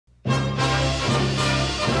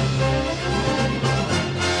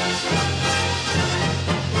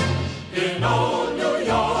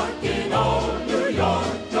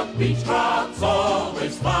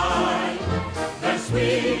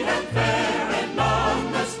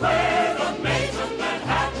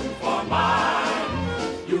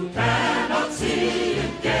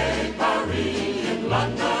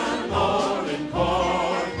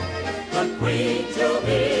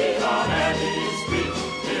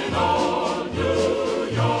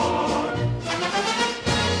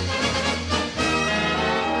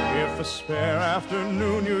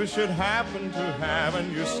afternoon you should happen to have,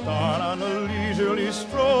 and you start on a leisurely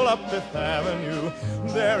stroll up Fifth Avenue.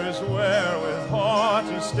 There is where with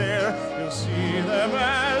haughty stare you'll see them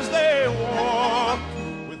as they walk,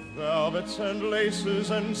 with velvets and laces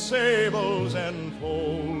and sables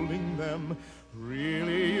enfolding them.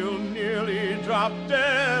 Really, you'll nearly drop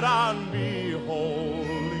dead on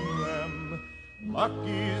beholding them.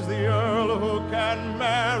 Lucky's the earl who can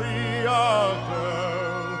marry a girl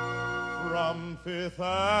from Fifth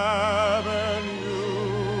Avenue,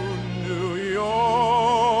 New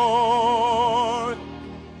York.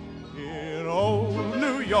 In old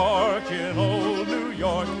New York, in old New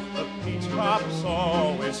York, the peach crop's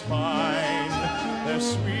always fine. They're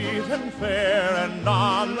sweet and fair, and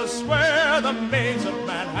on the square the maids of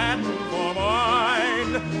Manhattan for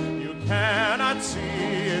mine. You cannot see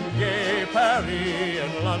in gay Paris,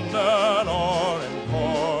 in London, or in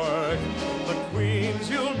Cork the queens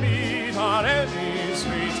you'll meet on any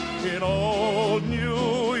street in old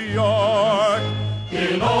New York.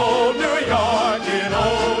 In old New York, in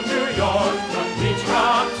old New York, the peach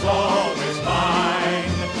crop's always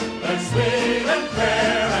mine. They're sweet and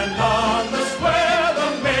fair, and on the square the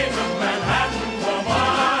maids of Manhattan for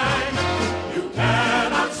mine. You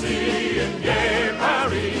cannot see in gay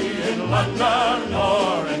Paris, in London,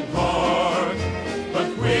 or in Cork the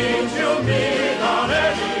queens you'll meet on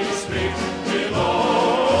any street in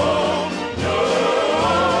old New York.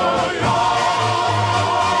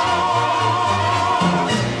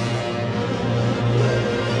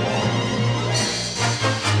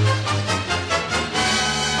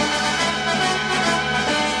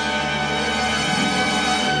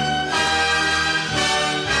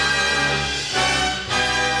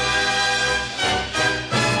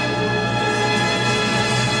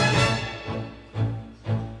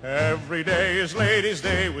 Every day is Ladies'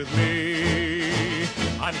 Day with me.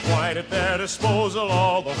 I'm quite at their disposal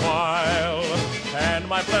all the while, and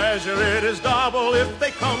my pleasure it is double if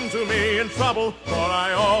they come to me in trouble, for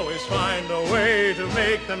I always find a way to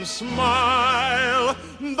make them smile.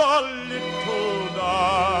 The little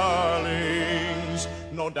darlings,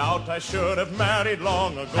 no doubt I should have married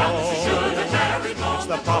long ago. It's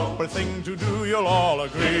the proper thing to do, you'll all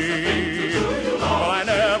agree. But I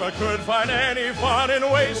never could find any fun in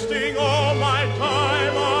wasting all my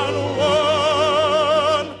time on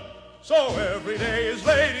one. So every day is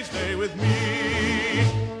Ladies' Day with me.